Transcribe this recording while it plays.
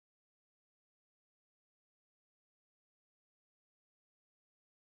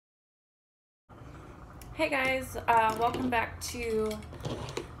Hey guys, welcome back to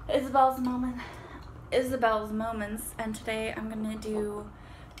Isabel's Moments, and today I'm gonna do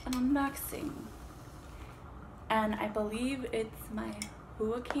an unboxing, and I believe it's my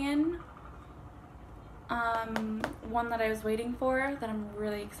HUACAN one that I was waiting for, that I'm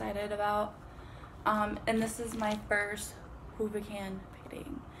really excited about, and this is my first HUACAN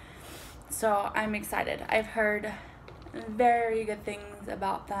fitting, so I'm excited. I've heard very good things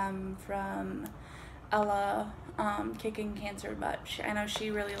about them from Ella, Kicking Cancer Butt. I know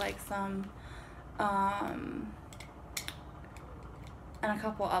she really likes them, and a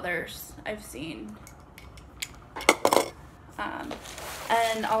couple others I've seen.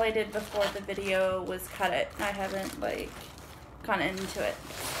 And all I did before the video was cut it. I haven't gone into it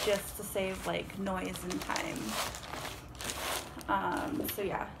just to save noise and time. So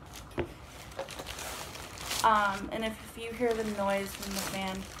yeah. And if you hear the noise from the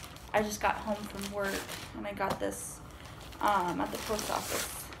fan, I just got home from work and I got this at the post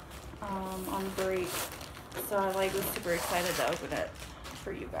office on break, so I was super excited to open it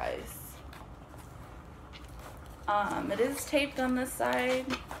for you guys. It is taped on this side,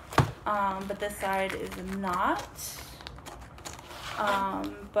 but this side is not.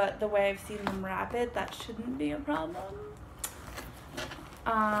 But the way I've seen them wrap it, that shouldn't be a problem.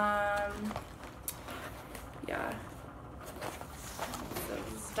 Yeah. So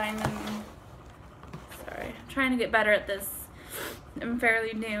this diamond. Sorry, I'm trying to get better at this. I'm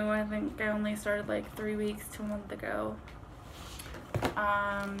fairly new. I think I only started 3 weeks to a month ago.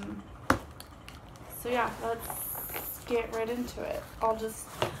 So yeah, let's get right into it. I'll just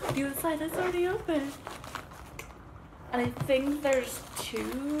do the side that's already open. And I think there's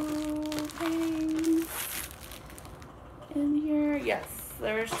 2 paintings in here. Yes,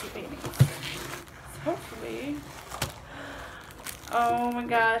 there's 2 paintings. So hopefully. Oh my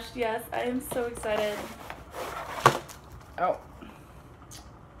gosh, yes, I am so excited. Oh.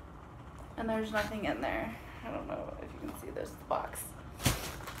 And there's nothing in there. I don't know if you can see this box.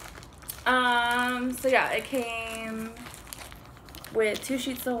 So yeah, it came with 2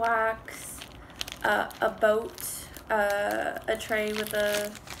 sheets of wax, a boat, a tray with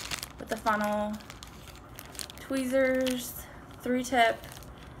a funnel, tweezers, 3-tip,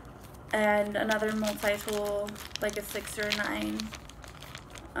 and another multi-tool, like a 6 or a 9.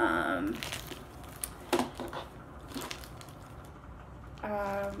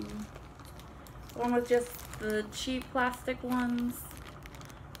 One with just the cheap plastic ones,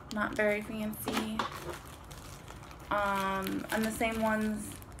 not very fancy. And the same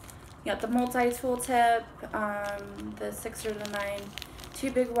ones, you got the multi-tool tip, the 6 or the 9,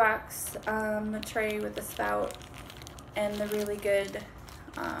 2 big wax, a tray with a spout, and the really good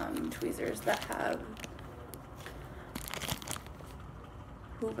tweezers that have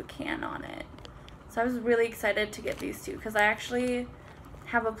HUACAN on it. So I was really excited to get these 2 because I actually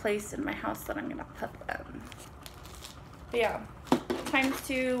have a place in my house that I'm gonna put them. But yeah,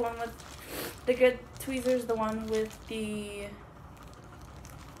 ×2, one with the good tweezers, the one with the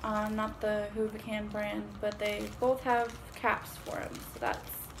not the HUACAN brand, but they both have caps for them, so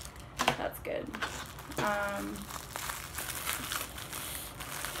that's good.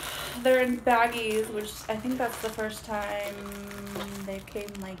 They're in baggies, which I think that's the first time they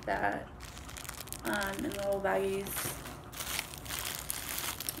came like that, in little baggies.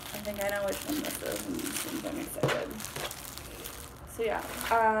 I think I know which one this is, and I'm excited. So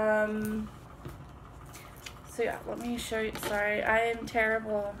yeah, let me show you. Sorry, I am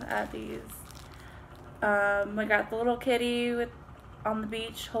terrible at these. I got the little kitty on the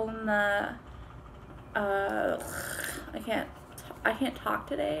beach holding the I can't talk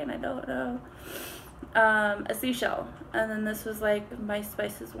today, and I don't know. A seashell, and then this was my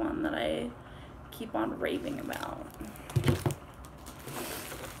Spices one that I keep on raving about.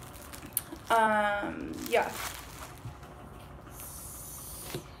 Yeah.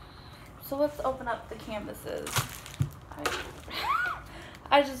 So let's open up the canvases.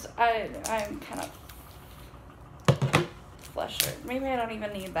 I'm kind of flustered. Maybe I don't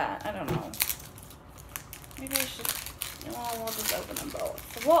even need that. I don't know. Maybe I should. Well, we'll just open them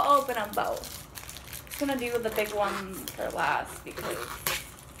both. So we'll open them both. I'm gonna do the big one for last because,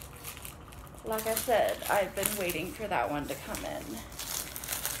 like I said, I've been waiting for that one to come in.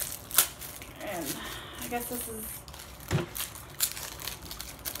 And I guess this is.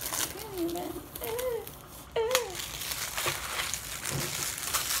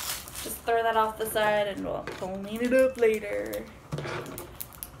 Just throw that off the side and we'll clean it up later.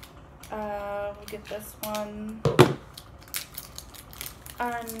 We'll get this one.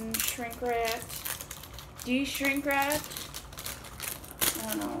 Unshrink wrapped. De-shrink wrapped. I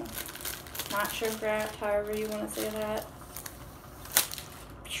don't know. not shrink wrap, however you want to say that.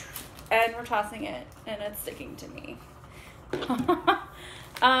 And we're tossing it, and it's sticking to me.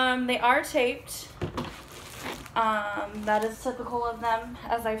 They are taped. That is typical of them,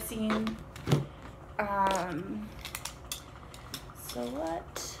 as I've seen. So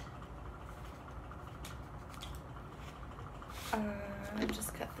what? I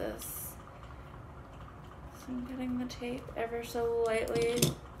just cut this. So I'm getting the tape ever so lightly.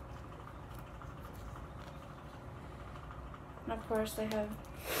 And of course I have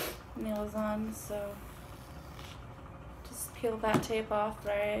nails on, so just peel that tape off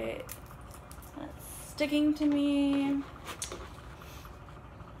right. It's sticking to me.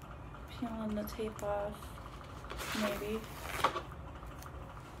 Peeling the tape off, maybe.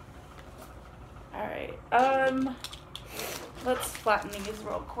 Alright, let's flatten these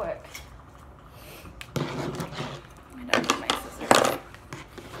real quick. I don't have my scissors.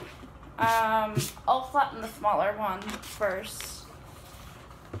 I'll flatten the smaller one first.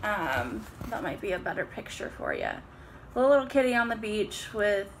 That might be a better picture for you. A little kitty on the beach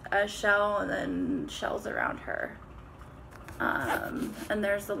with a shell and then shells around her. And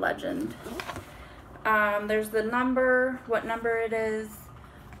there's the legend. There's the number, what number it is,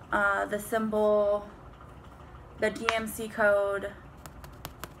 the symbol, the DMC code,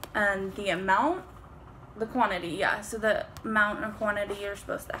 and the amount, the quantity, yeah, so the amount and quantity you're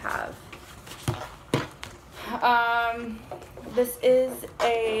supposed to have. This is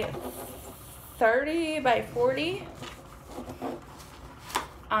a 30 by 40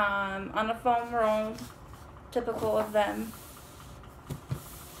 on a foam roll, typical of them.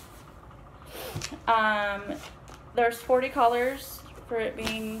 There's 40 colors for it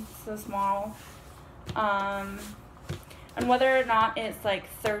being so small. And whether or not it's like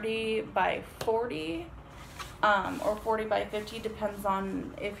 30 by 40 or 40 by 50 depends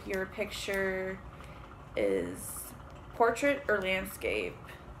on if your picture is portrait or landscape.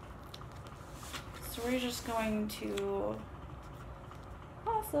 So we're just going to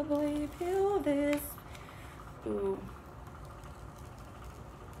possibly peel this. Ooh.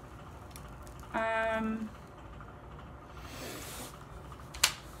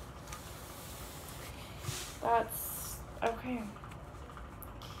 That's okay.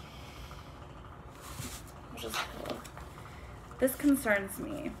 Just pull. This concerns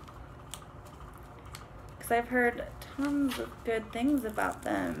me because I've heard tons of good things about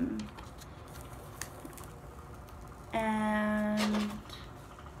them, and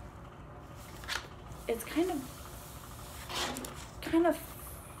it's kind of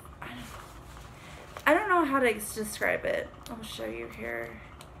I don't know how to describe it. I'll show you here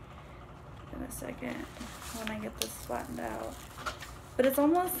in a second when I get this flattened out. But it's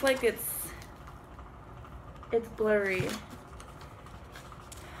almost like it's blurry.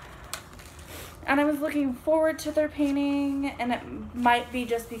 And I was looking forward to their painting, and it might be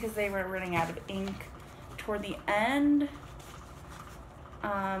just because they were running out of ink toward the end.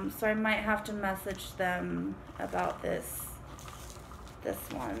 So I might have to message them about this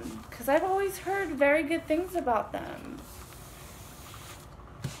one, because I've always heard very good things about them.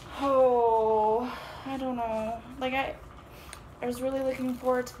 Oh, I don't know. Like I was really looking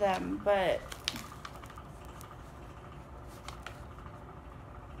forward to them, but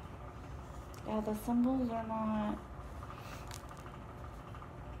yeah, the symbols are not.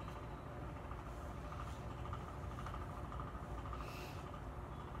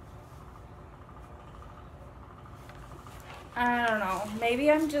 I don't know.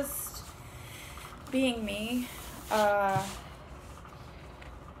 Maybe I'm just being me. I'm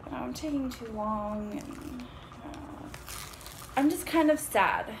taking too long, and I'm just kind of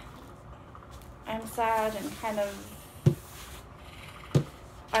sad. I'm sad and kind of,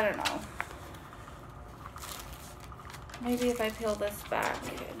 I don't know. Maybe if I peel this back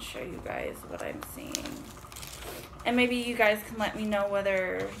and show you guys what I'm seeing. And maybe you guys can let me know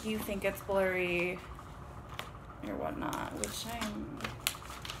whether you think it's blurry or whatnot, which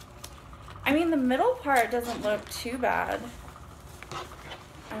I mean, the middle part doesn't look too bad.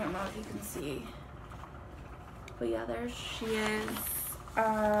 I don't know if you can see. But yeah, there she is.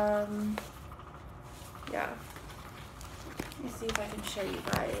 Yeah. Let me see if I can show you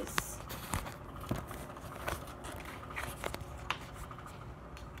guys.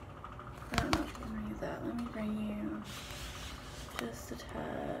 I don't know if you can read that. Let me bring you just a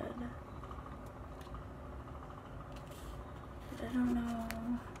tad. I don't know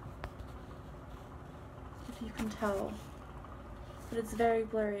if you can tell, but it's very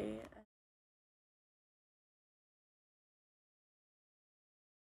blurry.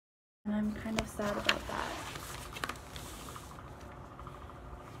 And I'm kind of sad about that.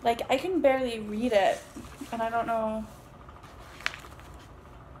 Like, I can barely read it, and I don't know.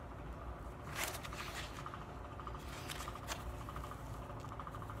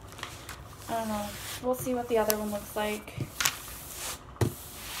 I don't know. We'll see what the other one looks like.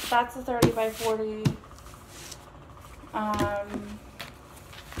 That's a 30 by 40.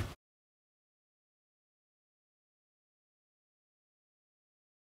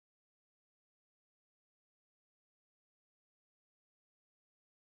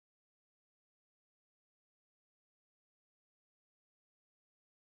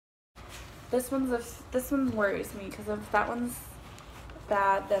 This one worries me, because if that one's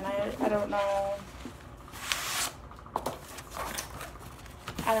bad, then I don't know.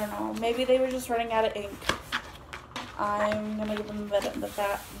 I don't know. Maybe they were just running out of ink. I'm gonna give them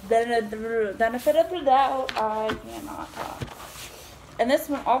the benefit of the doubt. I cannot talk. And this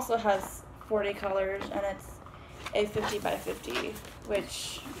one also has 40 colors, and it's a 50 by 50,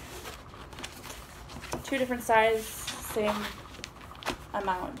 which 2 different size, same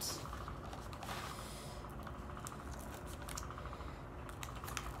amount.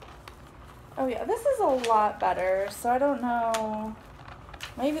 Oh yeah, this is a lot better, so I don't know.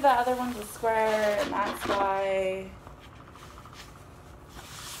 Maybe the other one's a square, and that's why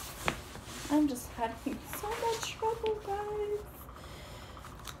I'm just having so much trouble, guys.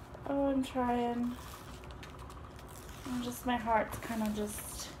 Oh, I'm trying. My heart's kind of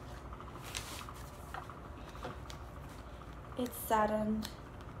just, it's saddened.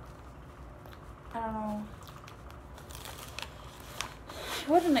 I don't know.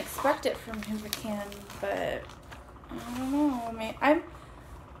 I wouldn't expect it from HUACAN, but I don't know. I mean,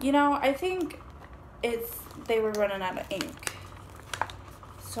 I think they were running out of ink.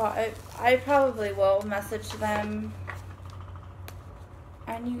 So I probably will message them.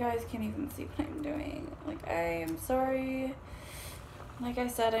 And you guys can't even see what I'm doing. Like, I am sorry. Like I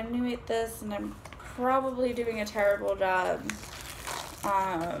said, I'm new at this, and I'm probably doing a terrible job.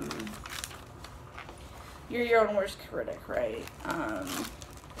 You're your own worst critic, right?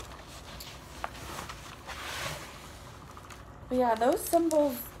 But yeah, those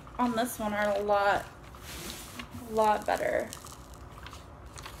symbols on this one are a lot better.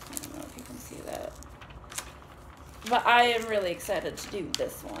 I don't know if you can see that. But I am really excited to do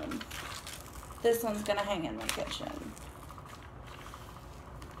this one. This one's gonna hang in my kitchen.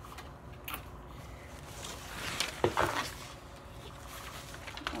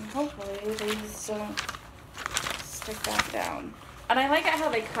 And hopefully these don't stick back down. And I like it how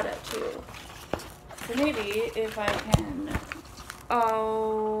they cut it too. So maybe if I can,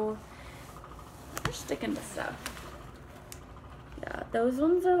 oh, they're sticking to stuff. Yeah, those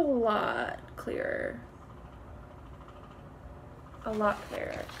ones are a lot clearer. A lot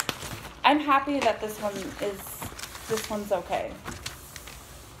clearer. I'm happy that this one's okay.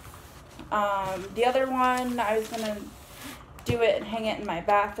 The other one, I was gonna do it and hang it in my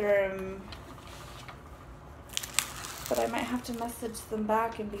bathroom, but I might have to message them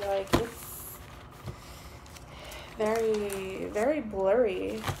back and be like, it's very, very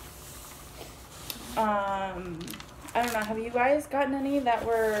blurry. I don't know, have you guys gotten any that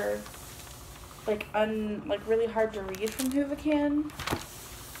were like really hard to read from HUACAN,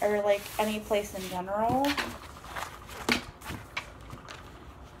 or like any place in general?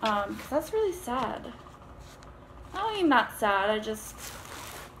 'Cause that's really sad. I mean, not sad,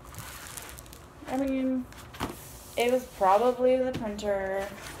 I mean, it was probably the printer.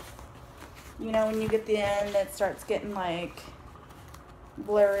 You know, when you get the end, it starts getting like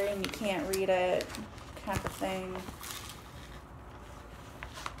blurry and you can't read it, kind of thing.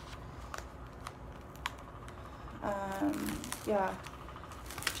 Yeah,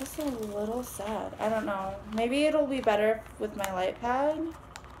 just a little sad. I don't know. Maybe it'll be better with my light pad,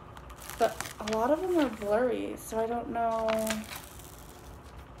 but a lot of them are blurry, so I don't know.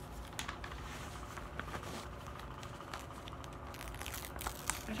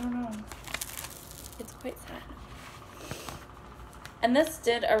 I don't know. It's quite sad. And this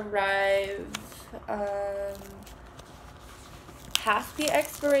did arrive past the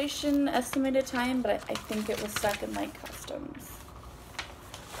expiration estimated time, but I think it was stuck in like customs.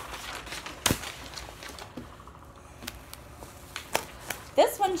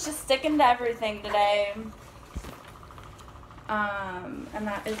 This one's just sticking to everything today. And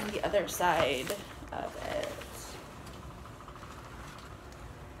that is the other side of it.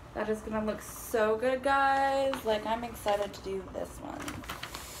 That is gonna look so good, guys. Like, I'm excited to do this one.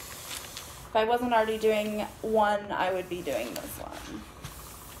 If I wasn't already doing one, I would be doing this one.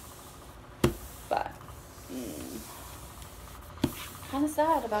 But, kind of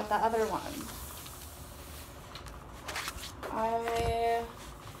sad about the other one.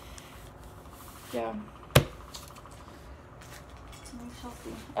 yeah.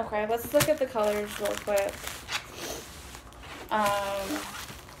 Okay, let's look at the colors real quick.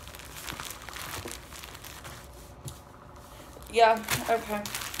 Yeah, okay.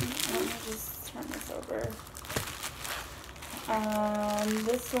 Let me just turn this over.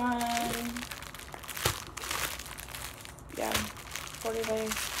 This one, yeah, 40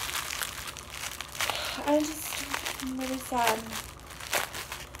 days. I'm really sad.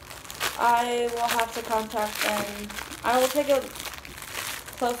 I will have to contact them. I will take a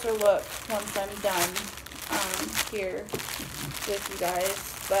closer look once I'm done here with you guys.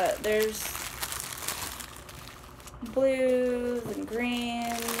 But there's blues and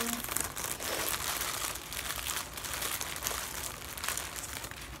greens.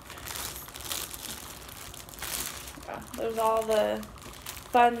 Yeah, there's all the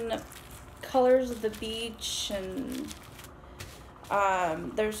fun colors of the beach, and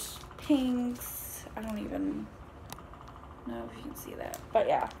there's pinks. I don't even know if you can see that, but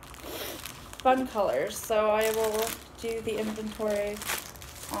yeah, fun colors. So I will do the inventory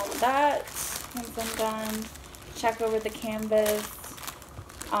on that once I'm done. Check over the canvas.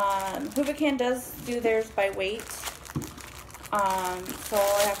 HUACAN does do theirs by weight. So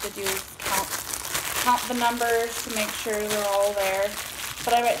all I have to do is count the numbers to make sure they're all there.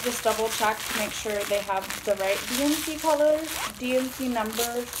 But I might just double check to make sure they have the right DNC colors, DNC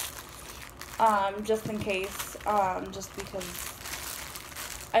numbers, just in case, just because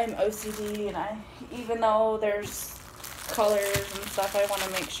I'm OCD, and even though there's colors and stuff, I want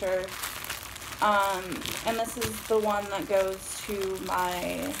to make sure. And this is the one that goes to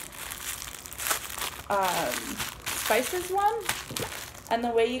my spices one. And the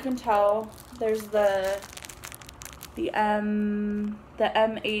way you can tell, there's the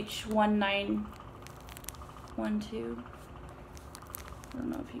MH1912. I don't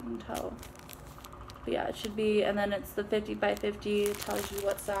know if you can tell. But yeah, it should be, and then it's the 50 by 50. It tells you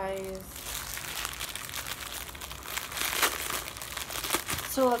what size.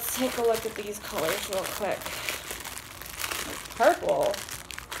 So let's take a look at these colors real quick. There's purple.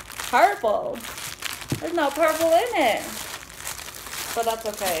 Purple. There's no purple in it. But that's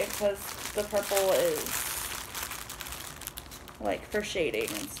okay, because the purple is like for shading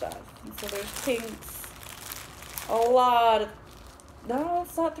and stuff. And so there's pinks. A lot of, no,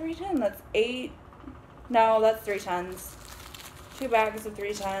 it's not 310. That's 8. No, that's 310s. 2 bags of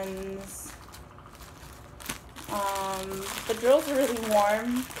 310s. The drills are really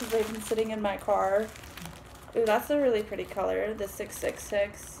warm because they've been sitting in my car. Ooh, that's a really pretty color, the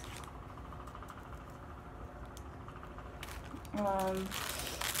 666.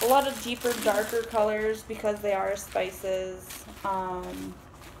 A lot of deeper, darker colors because they are spices.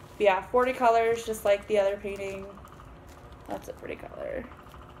 Yeah, 40 colors, just like the other painting. That's a pretty color.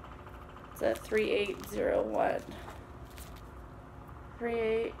 It's a 3801.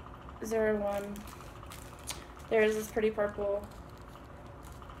 3801. There's this pretty purple.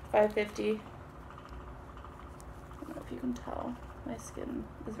 550. I don't know if you can tell. My skin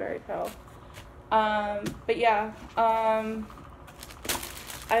is very pale. But yeah,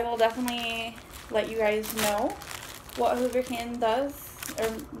 I will definitely let you guys know what HUACAN does,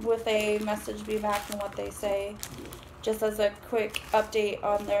 or with a message be back and what they say, just as a quick update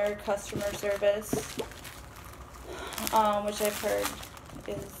on their customer service, which I've heard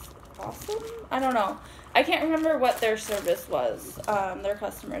is awesome. I don't know. I can't remember what their service was, their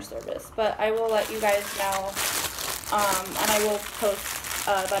customer service, but I will let you guys know, and I will post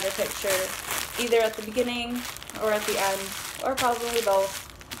a better picture either at the beginning or at the end, or probably both.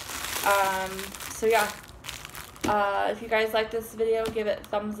 So yeah, if you guys like this video, give it a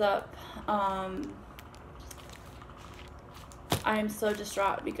thumbs up. I'm so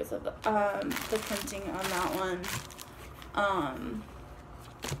distraught because of the printing on that one.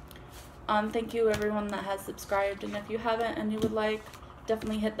 Thank you everyone that has subscribed, and if you haven't and you would like,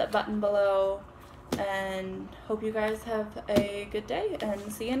 definitely hit that button below, and hope you guys have a good day,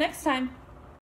 and see you next time.